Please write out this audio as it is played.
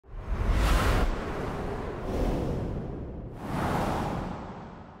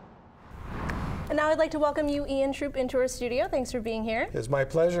And now I'd like to welcome you, Ian Troop, into our studio. Thanks for being here. It's my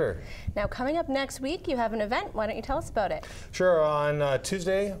pleasure. Now, coming up next week, you have an event. Why don't you tell us about it? Sure. On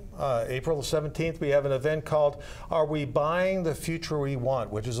Tuesday, April 17th, we have an event called Are We Buying the Future We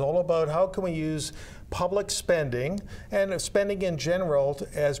Want?, which is all about how can we use public spending and spending in general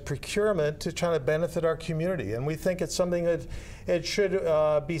as procurement to try to benefit our community. And we think it's something that it should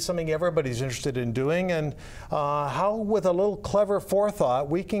be something everybody's interested in doing, and how with a little clever forethought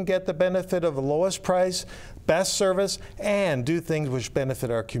we can get the benefit of the lowest price, best service, and do things which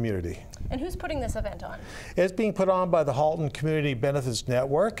benefit our community. And who's putting this event on? It's being put on by the Halton Community Benefits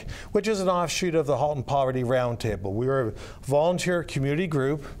Network, which is an offshoot of the Halton Poverty Roundtable. We are a volunteer community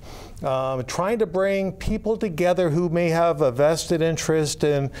group trying to bring people together who may have a vested interest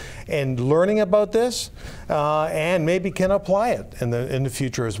in learning about this and maybe can apply it in the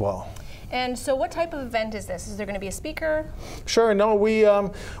future as well. And so what type of event is this? Is there going to be a speaker? Sure. No, we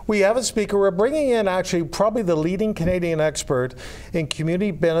have a speaker. We're bringing in actually probably the leading Canadian expert in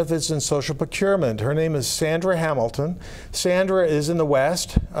community benefits and social procurement. Her name is Sandra Hamilton. Sandra is in the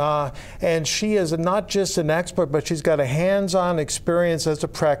West, and she is not just an expert, but she's got a hands-on experience as a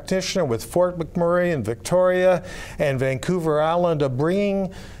practitioner with Fort McMurray and Victoria and Vancouver Island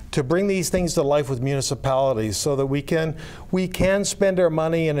to bring these things to life with municipalities so that we can spend our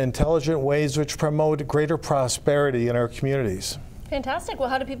money in intelligent ways which promote greater prosperity in our communities. Fantastic. Well,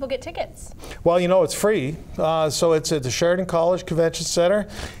 how do people get tickets? Well, you know, it's free. So it's at the Sheridan College Convention Center.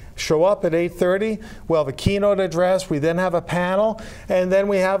 Show up at 8:30. We'll have a keynote address. We then have a panel, and then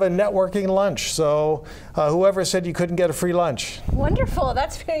we have a networking lunch. So whoever said you couldn't get a free lunch? Wonderful.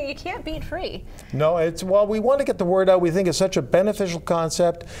 That's you can't beat free. No, well, we want to get the word out. We think it's such a beneficial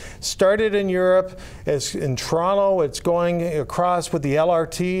concept. Started in Europe. It's in Toronto. It's going across with the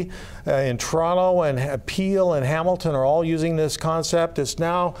LRT in Toronto, and Peel and Hamilton are all using this concept. It's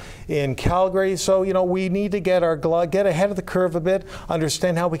now in Calgary. So, you know, we need to get ahead of the curve a bit,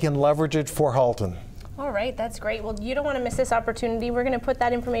 understand how we can leverage it for Halton. All right, that's great. Well, you don't want to miss this opportunity. We're going to put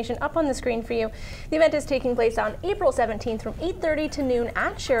that information up on the screen for you. The event is taking place on April 17th from 8:30 to noon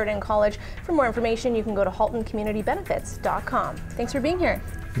at Sheridan College. For more information, you can go to haltoncommunitybenefits.com. Thanks for being here.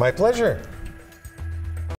 My pleasure.